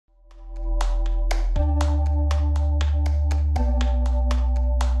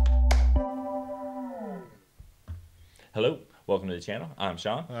Welcome to the channel. I'm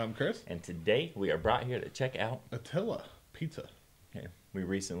Sean. I'm Chris. And today we are brought here to check out Attila Pizza. Okay. We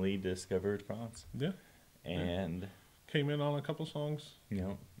recently discovered France. Yeah. And came in on a couple songs.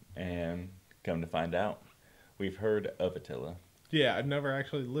 And come to find out, we've heard of Attila. Yeah, I've never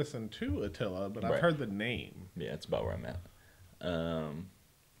actually listened to Attila, but I've heard the name. Yeah, it's about where I'm at.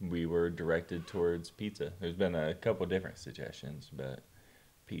 We were directed towards pizza. There's been a couple different suggestions, but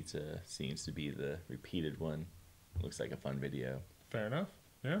pizza seems to be the repeated one. Looks like a fun video. Fair enough.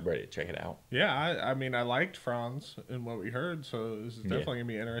 Yeah. Ready to check it out. Yeah, I mean, I liked Franz in what we heard, so this is definitely going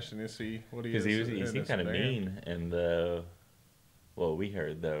to be interesting to see what he is. Because he seemed kind of mean in the, well, we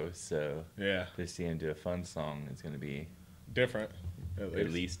heard, though, so yeah, to see him do a fun song is going to be different. At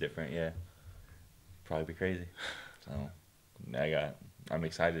least different, yeah. Probably be crazy. So, I'm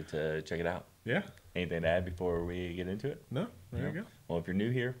excited to check it out. Yeah. Anything to add before we get into it? No, there you go. Well, if you're new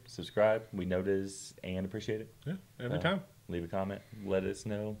here, subscribe. We notice and appreciate it. Yeah, every time. Leave a comment. Let us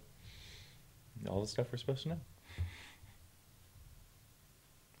know all the stuff we're supposed to know.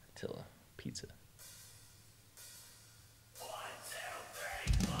 Attila Pizza.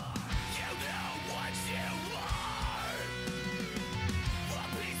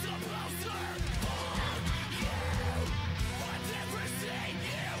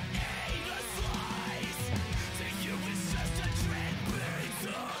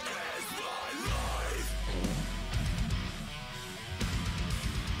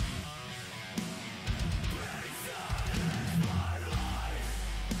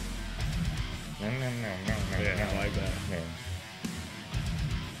 Yeah, I like that. Yeah.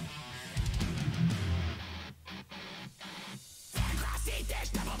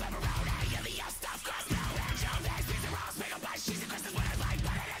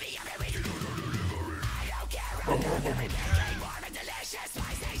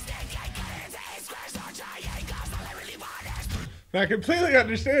 Now, I completely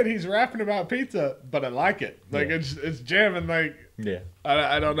understand he's rapping about pizza, but I like it. Like, it's jamming, like... Yeah.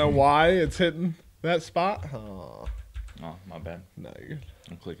 I don't know why it's hitting that spot. Oh, My bad. no, you're good.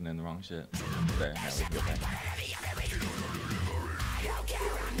 I'm clicking in the wrong shit. There, now we can go back.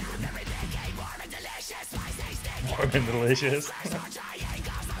 Warm and delicious.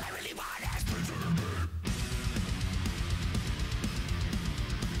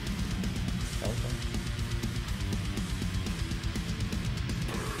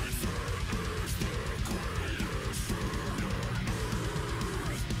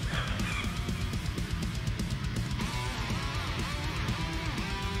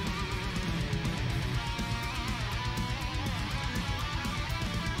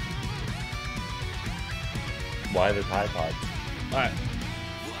 Why the Tide Pods? All right.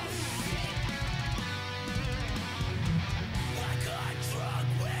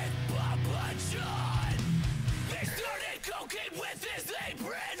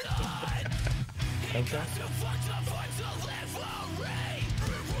 Okay.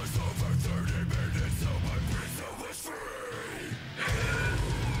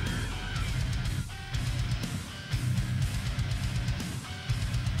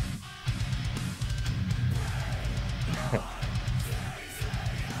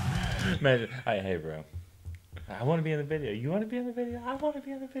 Man, hey, bro. I want to be in the video. You want to be in the video? I want to be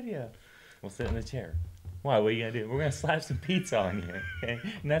in the video. We'll sit in the chair. Why? What are you going to do? We're going to slap some pizza on you. Okay?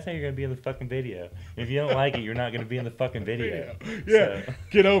 And that's how you're going to be in the fucking video. If you don't like it, you're not going to be in the fucking video. Yeah, so,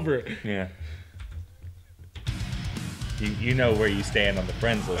 get over it. Yeah. You know where you stand on the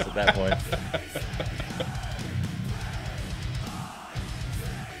friends list at that point.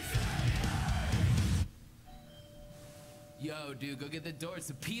 Yo, dude, go get the door. It's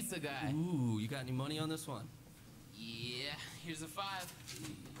a pizza guy. Ooh, you got any money on this one? Yeah, here's a 5.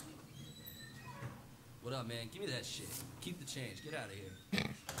 What up, man? Give me that shit. Keep the change. Get out of here.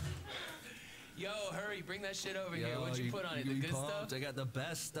 Yo, hurry, bring that shit over here. What'd you put on it? The good stuff? I got the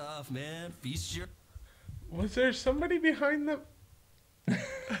best stuff, man. Feast your... Was there somebody behind the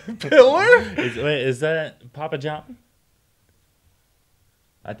pillar? Is that Papa John?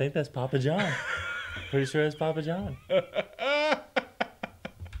 I think that's Papa John. Pretty sure it's Papa John. I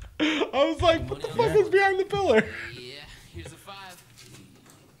was like, what the fuck is behind the pillar? Yeah, here's a 5.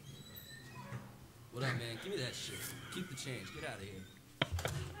 What up, man? Give me that shit. Keep the change. Get out of here.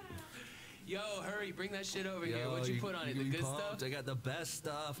 Yo, hurry, bring that shit over here. What'd you put on it? The good stuff? I got the best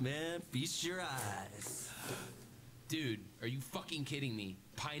stuff, man. Feast your eyes. Dude, are you fucking kidding me?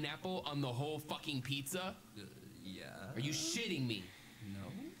 Pineapple on the whole fucking pizza? Yeah. Are you shitting me? No.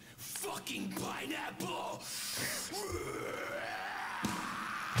 Fucking pineapple!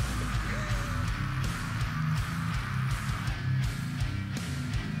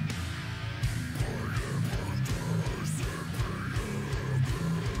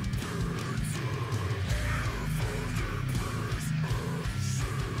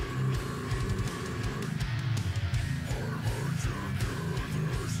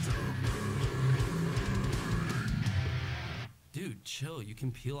 Dude, chill. You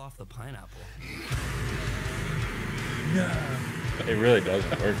can peel off the pineapple. It really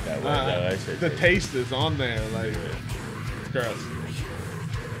doesn't work that way, though. I should The say. taste is on there, like it's gross.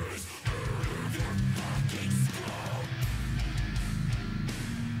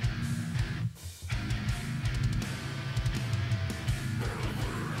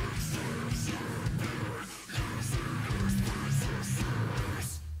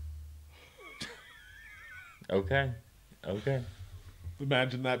 Okay.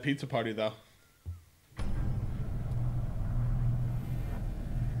 Imagine that pizza party though.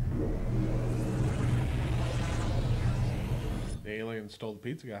 The alien stole the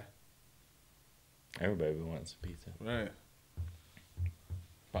pizza guy. Everybody wants pizza. Right.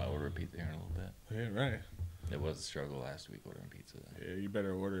 Probably order pizza here in a little bit. Yeah, right. It was a struggle last week ordering pizza, though. Yeah, you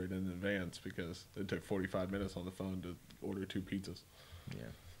better order it in advance because it took 45 minutes on the phone to order 2 pizzas. Yeah.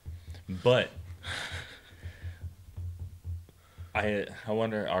 But I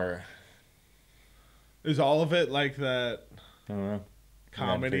wonder, Is all of it like that I don't know.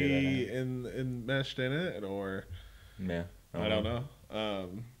 comedy in meshed in it, or Yeah. I don't know.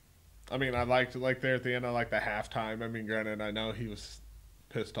 I mean, I liked like there at the end. I like the halftime. I mean, granted, I know he was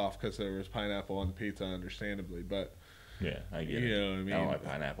pissed off because there was pineapple on the pizza, understandably, but Yeah, I get you it. know what I mean. I don't like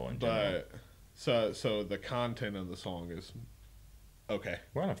pineapple in general. But so the content of the song is okay.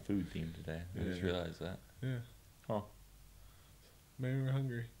 We're on a food theme today. I just Yeah. realized that. Yeah. Huh. Maybe we're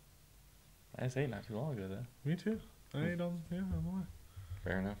hungry. I just ate not too long ago, though. Me too. I ate on the way.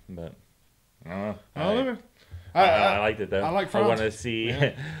 Fair enough, but I don't know. I don't know. I liked it though. I like I want Franz. to see.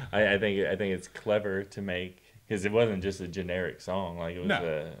 Yeah. I think it's clever to make because it wasn't just a generic song. Like it was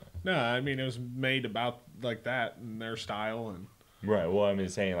No. No, I mean it was made about like that and their style and right. Well, I'm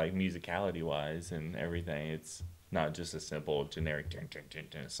just saying like musicality wise and everything. It's not just a simple generic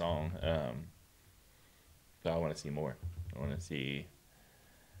song. So I want to see more. I want to see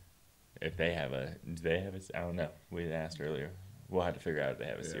if they have a. Do they have a? I don't know. We asked earlier. We'll have to figure out if they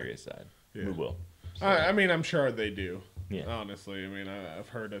have a serious side. Yeah. We will. So, I mean I'm sure they do. Yeah. Honestly, I mean I've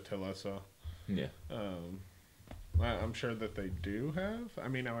heard Attila, so yeah. I'm sure that they do have. I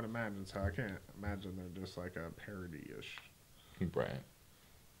mean I would imagine so. I can't imagine they're just like a parody-ish. Right.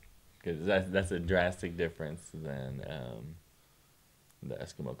 Because that's a drastic difference than the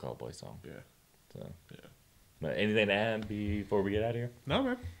Eskimo Cowboy song. Yeah. So. Yeah. But anything to add before we get out of here? No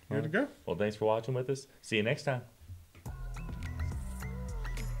man, good to go. Well, thanks for watching with us. See you next time.